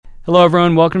Hello,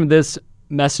 everyone. Welcome to this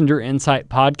Messenger Insight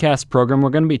podcast program.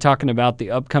 We're going to be talking about the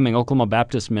upcoming Oklahoma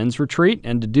Baptist Men's Retreat,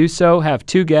 and to do so, have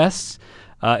two guests.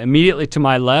 Immediately to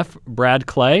my left, Brad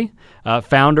Clay,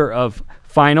 founder of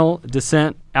Final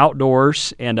Descent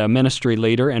Outdoors and a ministry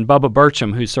leader, and Bubba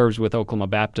Burcham, who serves with Oklahoma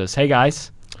Baptist. Hey,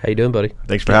 guys. How you doing, buddy?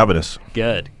 Thanks for having us.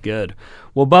 Good.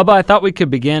 Well, Bubba, I thought we could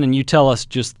begin, and you tell us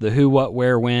just the who, what,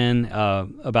 where, when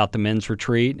about the men's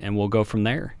retreat, and we'll go from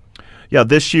there. Yeah,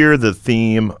 this year the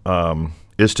theme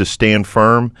is to stand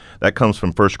firm. That comes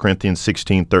from 1 Corinthians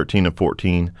 16, 13, and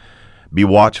 14. Be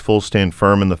watchful, stand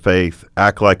firm in the faith,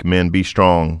 act like men, be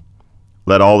strong.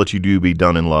 Let all that you do be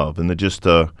done in love. And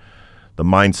the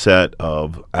mindset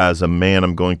of, as a man,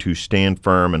 I'm going to stand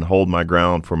firm and hold my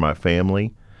ground for my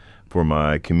family, for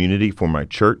my community, for my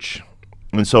church.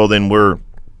 And so then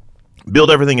build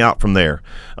everything out from there.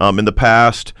 In the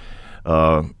past,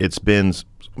 it's been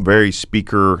very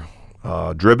speaker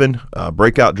driven,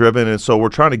 breakout driven, and so we're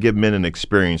trying to give men an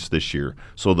experience this year.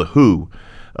 So the who,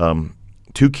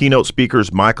 two keynote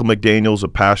speakers, Michael McDaniels, a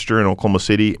pastor in Oklahoma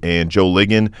City, and Joe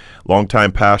Ligon,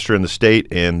 longtime pastor in the state,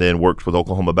 and then worked with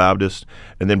Oklahoma Baptist.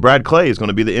 And then Brad Clay is going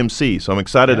to be the MC. So I'm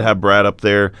excited to have Brad up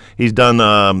there. He's done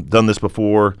this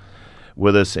before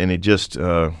with us, and it just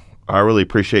I really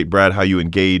appreciate, Brad, how you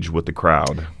engage with the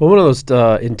crowd. Well, one of those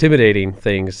intimidating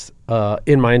things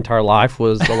in my entire life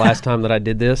was the last time that I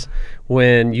did this,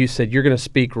 when you said you're going to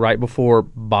speak right before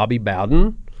Bobby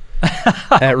Bowden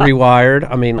at Rewired.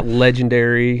 I mean,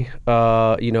 legendary,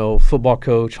 football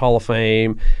coach, Hall of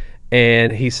Fame.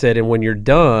 And he said, and when you're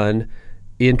done,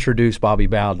 introduce Bobby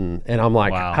Bowden. And I'm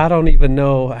like, wow. I don't even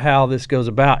know how this goes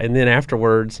about. And then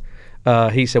afterwards,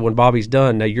 he said, when Bobby's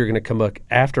done, now you're going to come up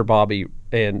after Bobby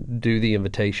and do the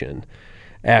invitation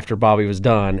after Bobby was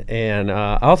done. And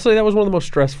I'll say that was one of the most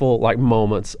stressful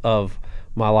moments of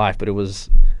my life, but it was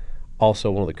also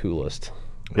one of the coolest.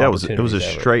 Yeah, it was a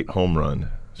straight home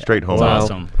run. Straight home run.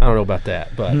 Awesome. I don't know about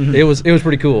that, but it was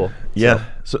pretty cool. Yeah.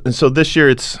 So this year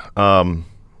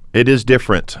it is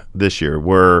different this year.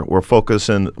 We're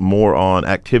focusing more on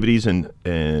activities and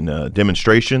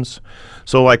demonstrations.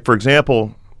 So for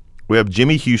example, we have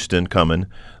Jimmy Houston coming,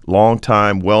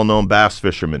 longtime, well-known bass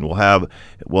fisherman. We'll have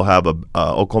a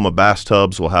Oklahoma Bass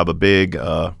Tubs. We'll have a big,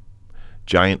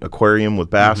 giant aquarium with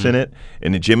bass in it,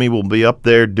 and then Jimmy will be up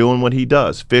there doing what he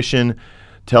does: fishing,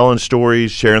 telling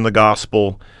stories, sharing the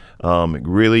gospel,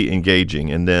 really engaging.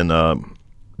 And then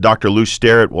Dr. Lou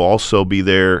Sterrett will also be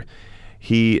there.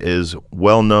 He is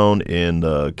well-known in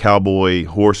the cowboy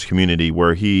horse community,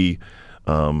 where he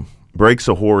breaks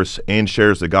a horse and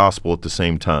shares the gospel at the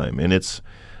same time. And it's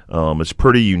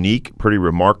pretty unique, pretty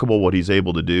remarkable what he's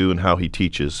able to do and how he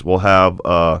teaches. We'll have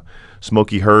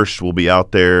Smokey Hurst will be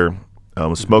out there.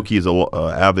 Smokey is an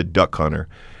avid duck hunter.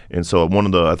 And so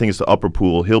I think it's the upper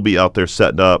pool, he'll be out there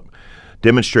setting up,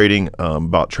 demonstrating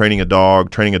about training a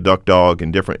duck dog,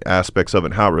 and different aspects of it,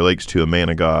 and how it relates to a man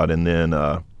of God. And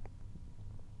then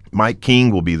Mike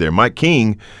King will be there. Mike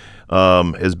King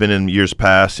has been in years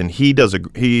past, and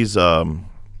he's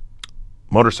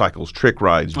motorcycles, trick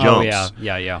rides, jumps. Oh,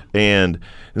 yeah. And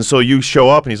so you show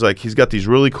up, and he's got these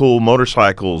really cool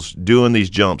motorcycles doing these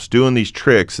jumps, doing these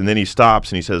tricks, and then he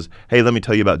stops and he says, hey, let me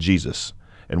tell you about Jesus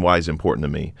and why he's important to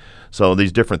me. So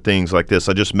these different things like this.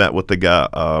 I just met with the guy,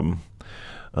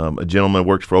 a gentleman who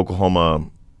works for Oklahoma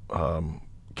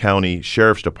County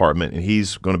Sheriff's Department, and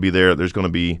he's going to be there. There's going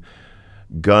to be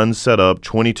guns set up,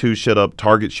 22 set up,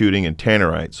 target shooting, and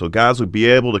tannerite. So guys would be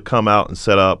able to come out and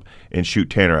set up and shoot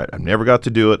tannerite. I've never got to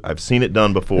do it. I've seen it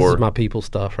done before. This is my people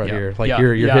stuff right here.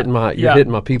 You're hitting my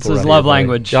people. This is right love here,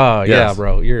 language. Oh, yes. Yeah,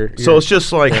 bro. So it's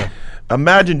just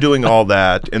imagine doing all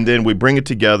that, and then we bring it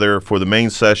together for the main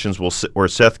sessions where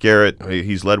Seth Garrett,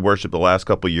 he's led worship the last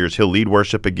couple of years. He'll lead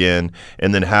worship again,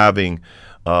 and then having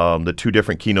the two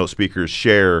different keynote speakers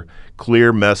share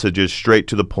clear messages, straight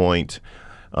to the point.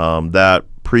 That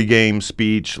pregame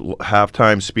speech,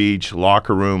 halftime speech,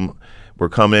 locker room. We're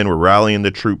coming in. We're rallying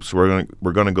the troops. We're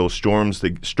gonna go storm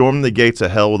the gates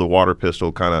of hell with a water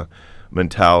pistol kind of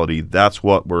mentality. That's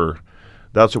what we're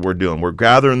doing. We're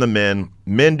gathering the men.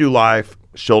 Men do life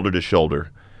shoulder to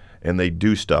shoulder, and they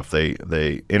do stuff.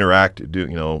 They interact.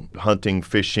 Hunting,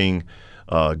 fishing,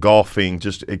 golfing,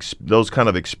 just those kind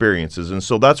of experiences. And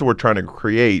so that's what we're trying to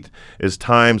create, is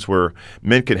times where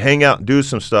men can hang out and do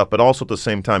some stuff, but also at the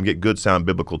same time get good, sound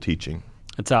biblical teaching.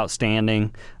 It's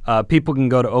outstanding. People can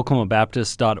go to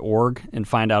oklahomabaptist.org and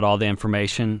find out all the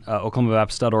information,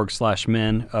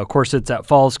 oklahomabaptist.org/men. Of course, it's at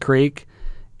Falls Creek,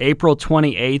 April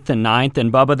 28th and 9th.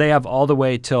 And, Bubba, they have all the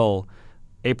way till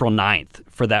April 9th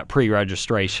for that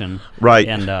pre-registration. Right.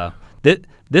 And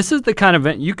This is the kind of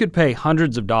event you could pay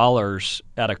hundreds of dollars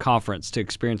at a conference to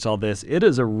experience all this. It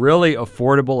is a really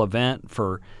affordable event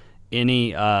for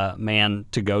any man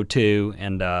to go to,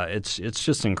 and it's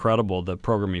just incredible, the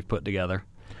program you've put together.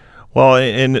 Well,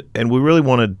 and we really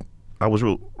wanted. I was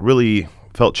really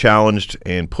felt challenged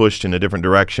and pushed in a different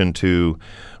direction to,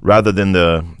 rather than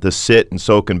the sit and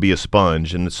soak and be a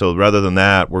sponge. And so rather than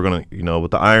that, we're going to,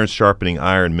 with the iron sharpening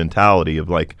iron mentality of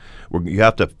like, you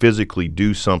have to physically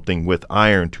do something with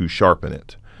iron to sharpen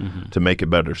it, to make it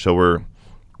better. So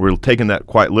we're taking that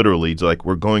quite literally. It's like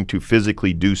we're going to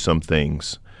physically do some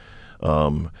things,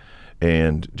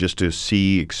 and just to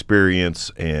see,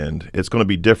 experience, and it's going to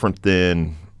be different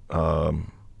than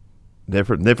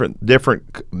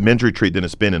different men's retreat than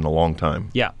it's been in a long time.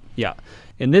 Yeah.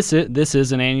 And this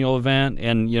is an annual event,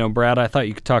 and Brad, I thought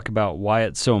you could talk about why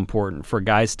it's so important for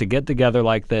guys to get together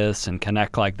like this and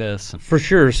connect like this. For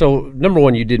sure. So number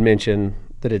one, you did mention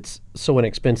that it's so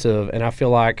inexpensive, and I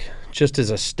feel like just as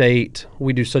a state,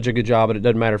 we do such a good job, and it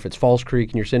doesn't matter if it's Falls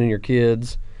Creek and you're sending your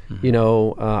kids.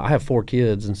 I have 4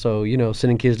 kids, and so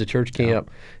sending kids to church camp.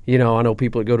 I know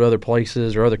people that go to other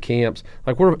places or other camps.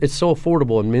 Like it's so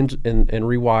affordable, and and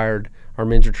Rewired, our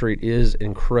men's retreat, is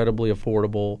incredibly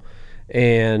affordable.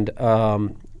 And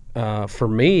for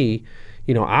me,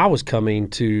 I was coming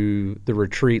to the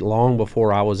retreat long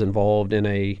before I was involved in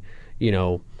a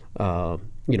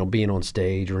being on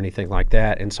stage or anything like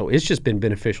that, and so it's just been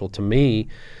beneficial to me.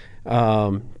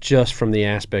 Just from the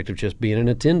aspect of just being in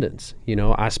attendance.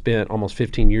 I spent almost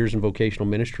 15 years in vocational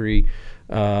ministry,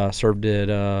 served at,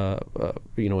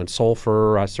 in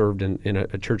Sulphur. I served in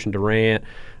a church in Durant,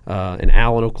 in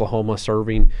Allen, Oklahoma,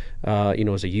 serving,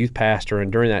 as a youth pastor.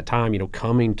 And during that time,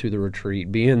 coming to the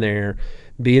retreat, being there,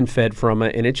 being fed from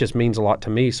it, and it just means a lot to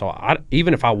me. So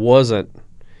even if I wasn't,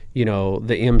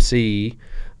 the MC,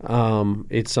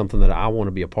 it's something that I want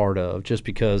to be a part of, just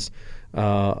because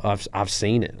I've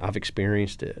seen it, I've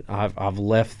experienced it. I've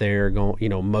left there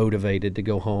going, motivated to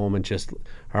go home and just,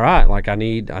 all right, like I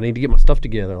need to get my stuff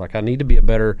together. Like I need to be a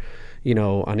better,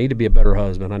 I need to be a better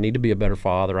husband. I need to be a better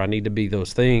father. I need to be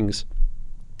those things.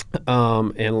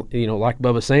 And like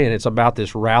Bubba's saying, it's about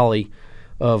this rally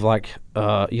of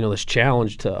this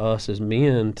challenge to us as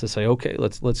men to say, okay,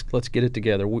 let's get it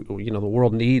together. The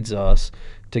world needs us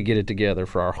to get it together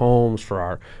for our homes,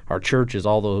 for our churches,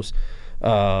 all those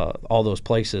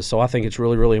places. So I think it's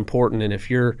really, really important. And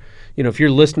if you're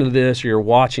listening to this or you're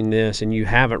watching this and you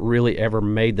haven't really ever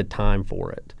made the time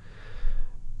for it,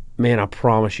 man, I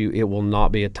promise you, it will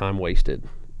not be a time wasted.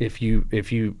 If you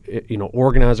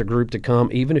organize a group to come,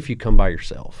 even if you come by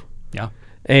yourself. Yeah.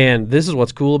 And this is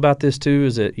what's cool about this too,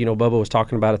 is that, Bubba was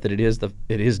talking about it, that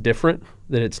it is different,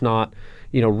 that it's not,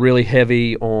 really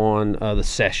heavy on the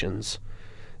sessions.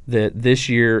 That this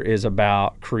year is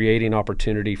about creating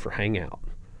opportunity for hangout.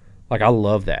 Like I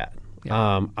love that.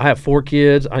 Yeah. I have 4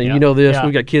 kids. You know this. Yeah.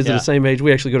 We've got kids at the same age.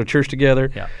 We actually go to church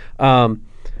together. Yeah.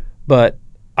 But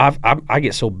I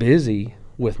get so busy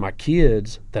with my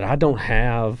kids that I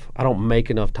don't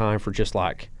make enough time for just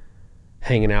like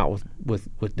hanging out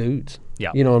with dudes. Yeah.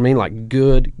 You know what I mean? Like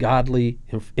good, godly,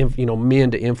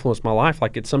 men to influence my life.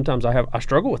 Like sometimes I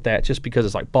struggle with that just because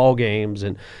it's like ball games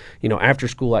and, after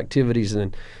school activities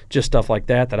and just stuff like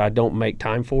that I don't make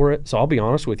time for it. So I'll be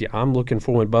honest with you. I'm looking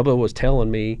for, when Bubba was telling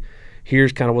me,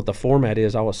 here's kind of what the format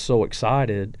is, I was so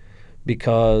excited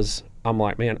because I'm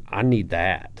like, man, I need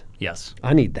that. Yes.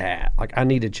 I need that. Like I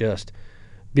need to just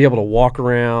be able to walk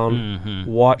around,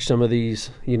 watch some of these,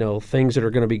 things that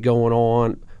are going to be going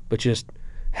on, but just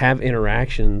have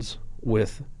interactions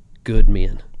with good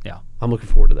men. Yeah. I'm looking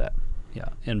forward to that. Yeah.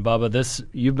 And Bubba,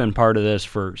 you've been part of this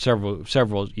for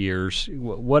several years.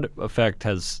 What effect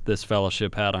has this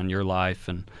fellowship had on your life,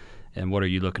 and what are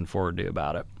you looking forward to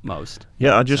about it most?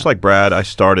 Yeah, like Brad, I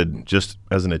started just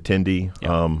as an attendee.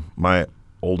 Yeah. My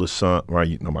oldest son, one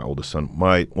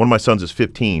of my sons is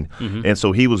 15, and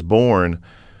so he was born,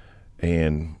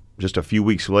 and just a few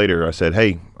weeks later, I said,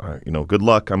 "Hey, good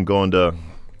luck. I'm going to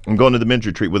the men's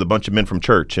retreat with a bunch of men from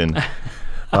church," and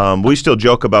we still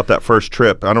joke about that first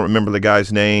trip. I don't remember the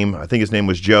guy's name. I think his name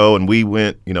was Joe, and we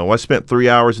went. I spent 3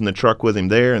 hours in the truck with him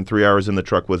there, and 3 hours in the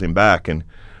truck with him back, and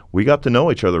we got to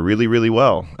know each other really, really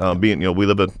well. We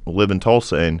live in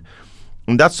Tulsa, and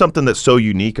that's something that's so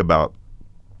unique about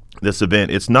this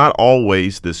event. It's not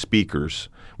always the speakers.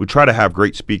 We try to have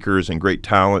great speakers and great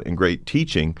talent and great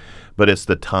teaching, but it's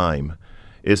the time.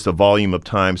 It's the volume of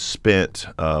time spent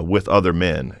with other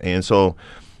men. And so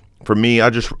for me,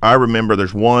 I remember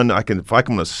there's one, if I'm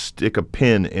going to stick a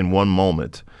pin in one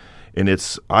moment, and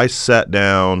I sat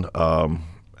down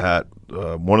at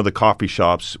one of the coffee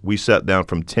shops. We sat down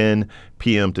from 10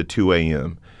 p.m. to 2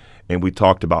 a.m., and we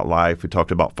talked about life. We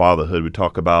talked about fatherhood. We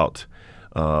talked about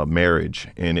marriage,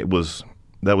 and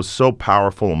that was so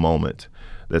powerful a moment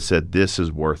that said, this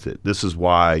is worth it. This is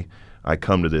why I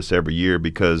come to this every year,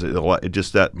 because it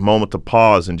just that moment to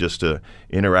pause and just to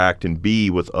interact and be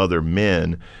with other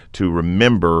men, to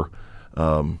remember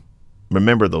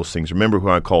those things, remember who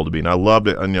I'm called to be. And I loved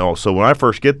it. And, so when I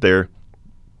first get there,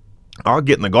 I'll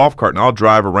get in the golf cart and I'll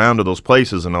drive around to those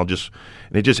places, and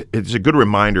it's a good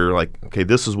reminder, like, okay,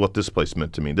 this is what this place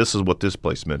meant to me. This is what this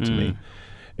place meant to me.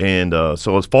 And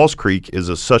so as Falls Creek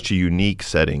is such a unique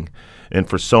setting, and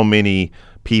for so many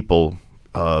people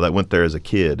that went there as a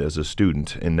kid, as a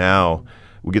student, and now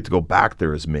we get to go back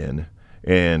there as men,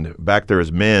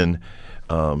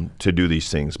 to do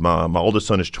these things. My oldest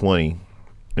son is 20,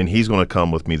 and he's going to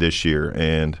come with me this year,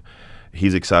 and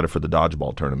he's excited for the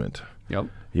dodgeball tournament. Yep.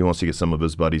 He wants to get some of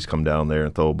his buddies come down there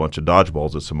and throw a bunch of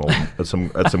dodgeballs at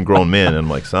some grown men. And I'm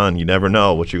like, son, you never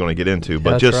know what you're going to get into.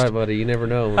 But That's right, buddy. You never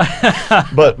know.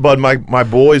 but my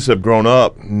boys have grown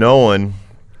up knowing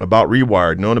about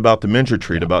Rewired, knowing about the men's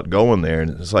retreat, about going there,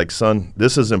 and it's like, son,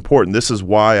 this is important. This is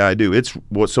why I do.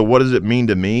 So what does it mean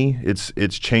to me? It's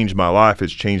changed my life.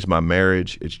 It's changed my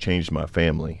marriage. It's changed my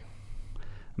family.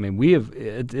 I mean,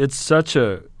 it's such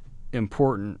a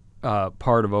important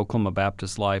part of Oklahoma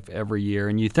Baptist life every year.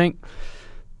 And you think,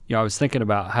 I was thinking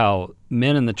about how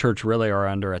men in the church really are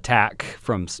under attack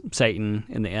from Satan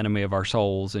and the enemy of our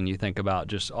souls. And you think about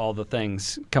just all the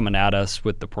things coming at us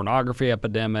with the pornography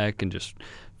epidemic and just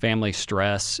family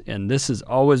stress. And this has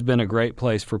always been a great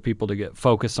place for people to get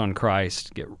focused on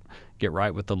Christ, get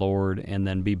right with the Lord, and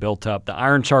then be built up. The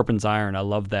iron sharpens iron. I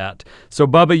love that. So,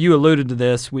 Bubba, you alluded to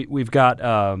this. We've got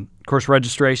course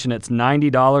registration. It's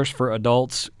 $90 for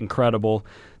adults. Incredible.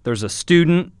 There's a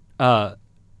student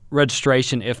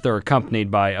registration if they're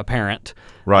accompanied by a parent.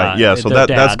 Right. Yeah. So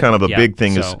that's kind of a big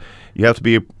thing. Is you have to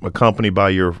be accompanied by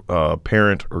your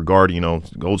parent or guardian.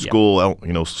 Old school.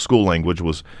 School language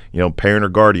was parent or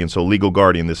guardian. So legal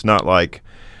guardian. It's not like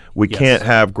we can't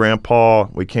have grandpa.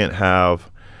 We can't have.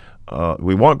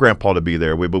 We want grandpa to be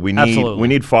there, but we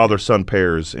need father son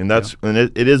pairs, and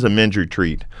it is a men's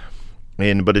retreat.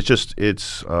 But it's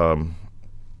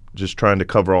just trying to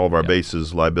cover all of our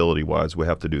bases liability-wise. We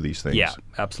have to do these things. Yeah,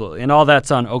 absolutely. And all that's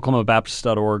on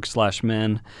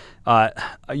oklahomabaptist.org/men.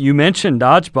 You mentioned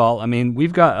dodgeball. I mean,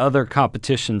 we've got other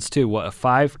competitions too. A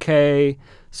 5K,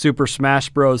 Super Smash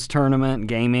Bros. Tournament,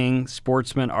 gaming,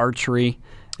 sportsman, archery.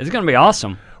 It's going to be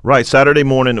awesome. Right. Saturday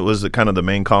morning, it was kind of the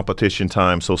main competition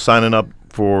time. So signing up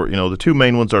for, the two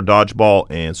main ones are dodgeball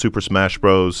and Super Smash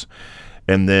Bros.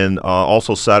 And then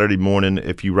also Saturday morning,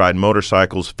 if you ride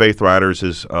motorcycles, Faith Riders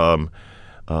is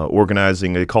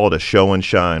organizing. They call it a show and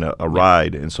shine, a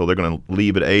ride. And so they're going to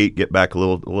leave at 8, get back a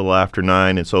little after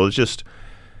 9. And so it's just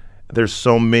there's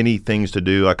so many things to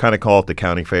do. I kind of call it the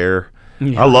county fair.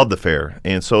 Yeah. I love the fair,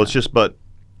 and so it's just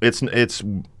it's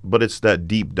that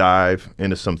deep dive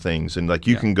into some things, and like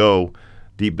you can go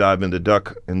deep dive into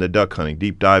duck hunting,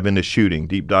 deep dive into shooting,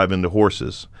 deep dive into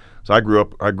horses. So I grew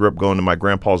up going to my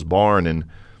grandpa's barn and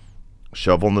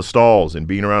shoveling the stalls and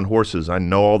being around horses. I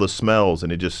know all the smells,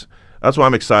 and that's why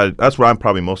I'm excited. That's what I'm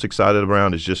probably most excited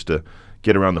around, is just to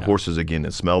get around the horses again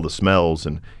and smell the smells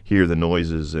and hear the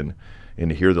noises and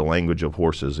to hear the language of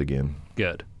horses again.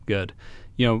 Good.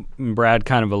 Brad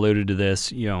kind of alluded to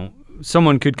this.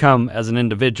 Someone could come as an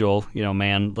individual,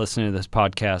 man, listening to this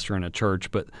podcast or in a church,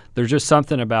 but there's just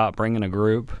something about bringing a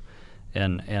group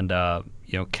and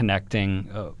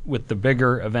connecting with the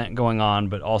bigger event going on,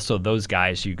 but also those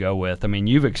guys you go with. I mean,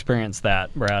 you've experienced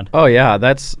that, Brad. Oh yeah,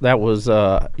 that was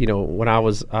when I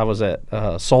was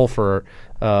at Sulphur,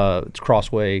 it's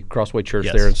Crossway Church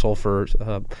there in Sulphur,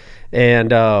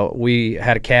 and we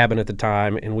had a cabin at the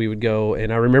time, and we would go,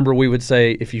 and I remember we would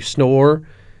say, if you snore,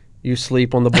 you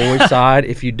sleep on the boys' side.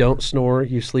 If you don't snore,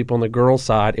 you sleep on the girls'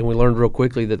 side. And we learned real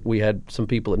quickly that we had some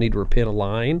people that need to repent a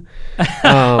line.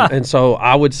 And so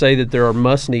I would say that there are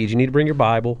must needs. You need to bring your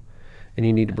Bible, and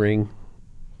you need to bring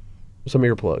some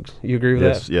earplugs. You agree with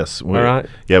that? Yes. All right.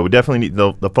 Yeah, we definitely need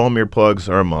the foam earplugs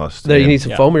are a must. You need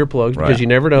some foam earplugs because you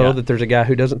never know that there's a guy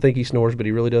who doesn't think he snores, but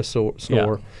he really does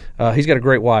snore. Yeah. He's got a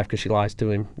great wife because she lies to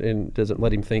him and doesn't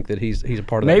let him think that he's a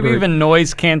part of that group. Maybe even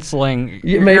noise canceling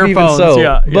maybe earphones. Even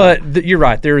so. But you're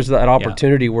right. There's that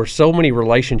opportunity where so many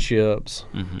relationships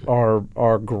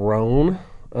are grown.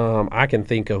 I can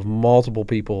think of multiple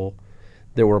people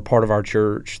that were a part of our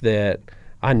church that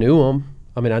I knew them.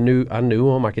 I mean, I knew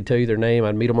them. I could tell you their name.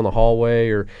 I'd meet them on the hallway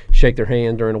or shake their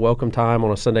hand during a welcome time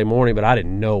on a Sunday morning, but I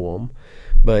didn't know them.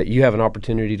 But you have an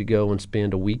opportunity to go and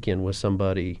spend a weekend with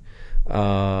somebody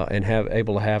and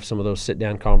able to have some of those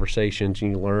sit-down conversations,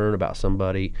 and you learn about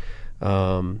somebody.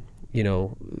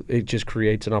 it just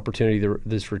creates an opportunity.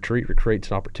 This retreat creates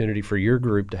an opportunity for your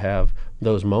group to have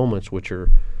those moments, which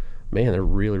are, man, they're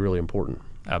really, really important.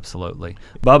 Absolutely.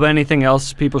 Bubba, anything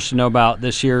else people should know about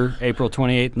this year, April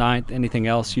 28th, 9th? Anything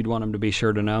else you'd want them to be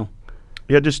sure to know?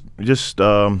 Yeah, just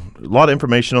a lot of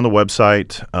information on the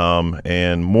website,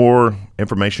 and more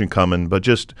information coming. But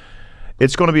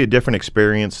it's going to be a different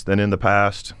experience than in the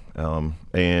past,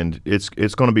 and it's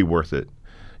going to be worth it.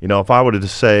 If I were to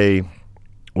say,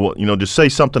 just say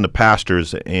something to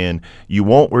pastors, and you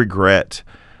won't regret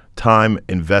time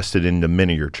invested in the men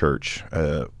of your church.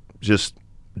 Just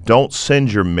don't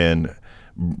send your men,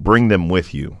 bring them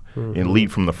with you, and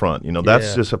lead from the front.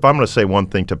 That's just, if I'm going to say one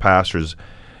thing to pastors,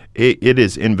 it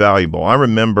is invaluable. I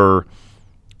remember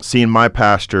seeing my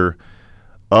pastor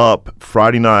up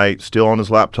Friday night, still on his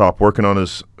laptop, working on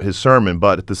his sermon,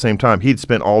 but at the same time, he'd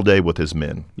spent all day with his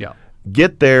men. Yeah.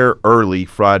 Get there early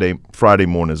Friday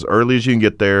morning, as early as you can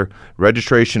get there.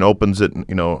 Registration opens at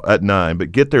 9,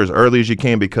 but get there as early as you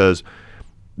can, because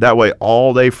that way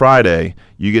all day Friday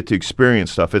you get to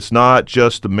experience stuff. It's not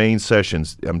just the main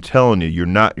sessions. I'm telling you, you're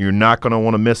not going to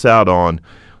want to miss out on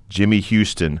Jimmy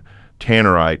Houston,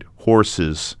 Tannerite,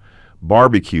 horses,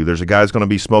 barbecue. There's a guy's going to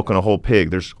be smoking a whole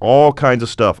pig. There's all kinds of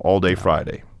stuff all day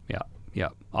Friday. Yeah.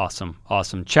 Awesome.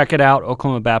 Check it out,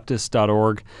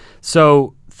 oklahomabaptist.org.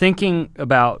 So thinking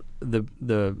about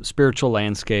the spiritual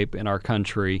landscape in our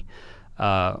country,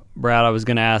 Brad, I was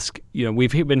going to ask,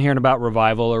 we've been hearing about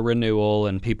revival or renewal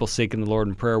and people seeking the Lord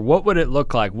in prayer. What would it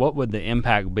look like? What would the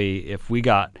impact be if we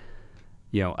got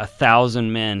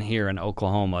 1,000 men here in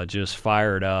Oklahoma just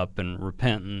fired up and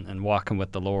repentant and walking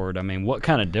with the Lord? I mean, what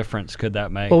kind of difference could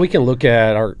that make? Well, we can look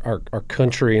at our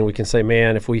country and we can say,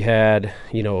 man, if we had,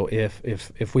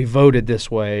 if we voted this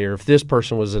way, or if this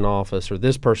person was in office, or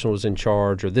this person was in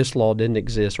charge, or this law didn't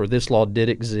exist, or this law did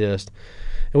exist,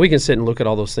 and we can sit and look at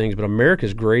all those things. But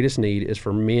America's greatest need is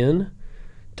for men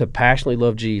to passionately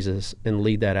love Jesus and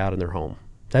lead that out in their home.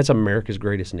 That's America's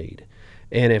greatest need.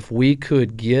 And if we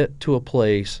could get to a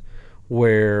place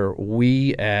where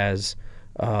we as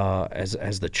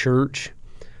the church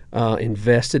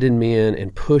invested in men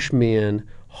and push men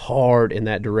hard in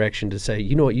that direction to say,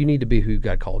 you know what, you need to be who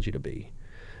God called you to be.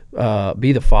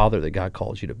 Be the father that God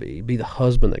called you to be. Be the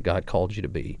husband that God called you to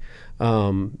be.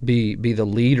 Be the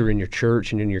leader in your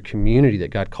church and in your community that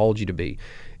God called you to be.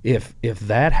 If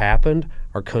that happened,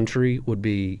 our country would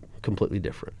be completely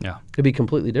different. Yeah, it'd be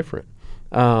completely different.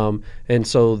 And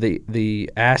so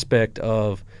the aspect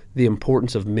of the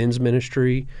importance of men's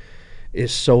ministry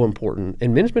is so important.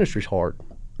 And men's ministry is hard.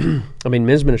 I mean,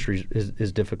 men's ministry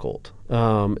is difficult.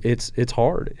 It's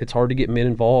hard. It's hard to get men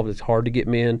involved. It's hard to get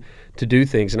men to do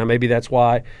things. And maybe that's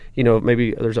why,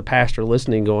 maybe there's a pastor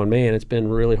listening going, man, it's been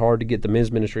really hard to get the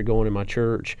men's ministry going in my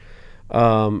church.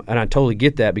 And I totally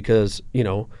get that because,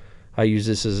 I use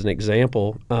this as an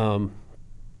example.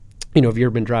 Have you ever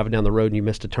been driving down the road and you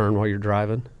missed a turn while you're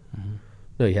driving? Mm-hmm.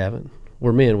 No, you haven't.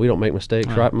 We're men. We don't make mistakes,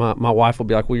 right? My wife will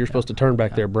be like, well, you're supposed to turn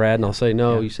back there, Brad. And I'll say,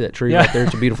 no, you see that tree right there?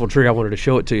 It's a beautiful tree. I wanted to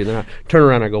show it to you. Then I turn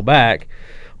around and I go back.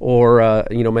 Or,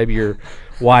 maybe your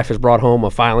wife has brought home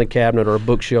a filing cabinet or a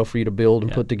bookshelf for you to build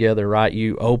and put together, right?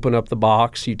 You open up the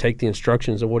box, you take the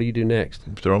instructions, and what do you do next?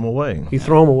 Throw them away. You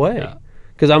throw them away.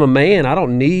 Because I'm a man. I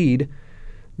don't need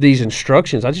these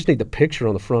instructions. I just need the picture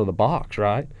on the front of the box,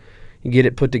 right? You get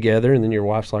it put together, and then your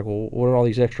wife's like, well, what are all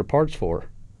these extra parts for?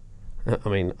 I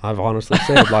mean, I've honestly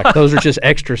said, those are just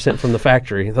extra sent from the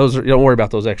factory. You don't worry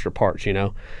about those extra parts,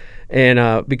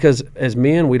 And because as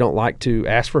men, we don't like to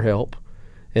ask for help,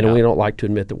 and we don't like to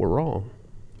admit that we're wrong.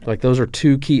 Those are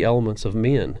two key elements of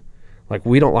men.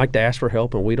 We don't like to ask for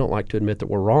help, and we don't like to admit that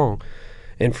we're wrong.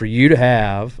 And for you to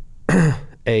have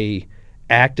a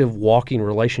active walking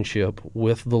relationship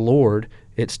with the Lord,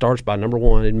 it starts by, number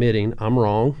one, admitting I'm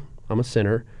wrong, I'm a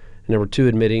sinner. And number two,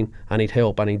 admitting I need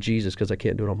help, I need Jesus because I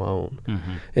can't do it on my own.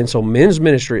 Mm-hmm. And so men's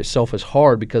ministry itself is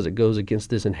hard because it goes against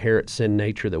this inherent sin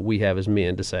nature that we have as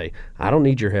men to say, I don't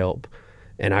need your help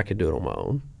and I can do it on my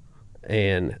own.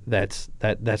 And that's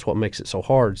what makes it so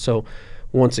hard. So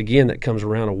once again, that comes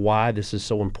around to why this is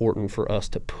so important for us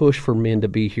to push for men to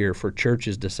be here, for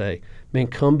churches to say, man,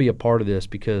 come be a part of this,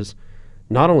 because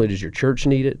not only does your church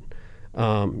need it,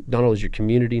 not only does your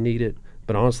community need it,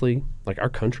 but honestly, our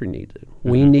country needs it. Mm-hmm.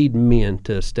 We need men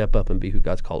to step up and be who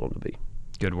God's called them to be.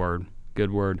 Good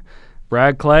word.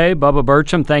 Brad Clay, Bubba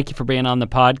Burcham, thank you for being on the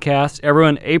podcast.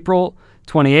 Everyone, April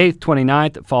 28th,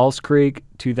 29th at Falls Creek,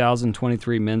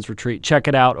 2023 Men's Retreat. Check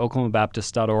it out,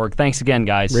 oklahomabaptist.org. Thanks again,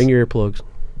 guys. Bring your earplugs.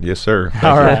 Yes, sir.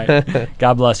 All right.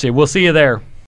 God bless you. We'll see you there.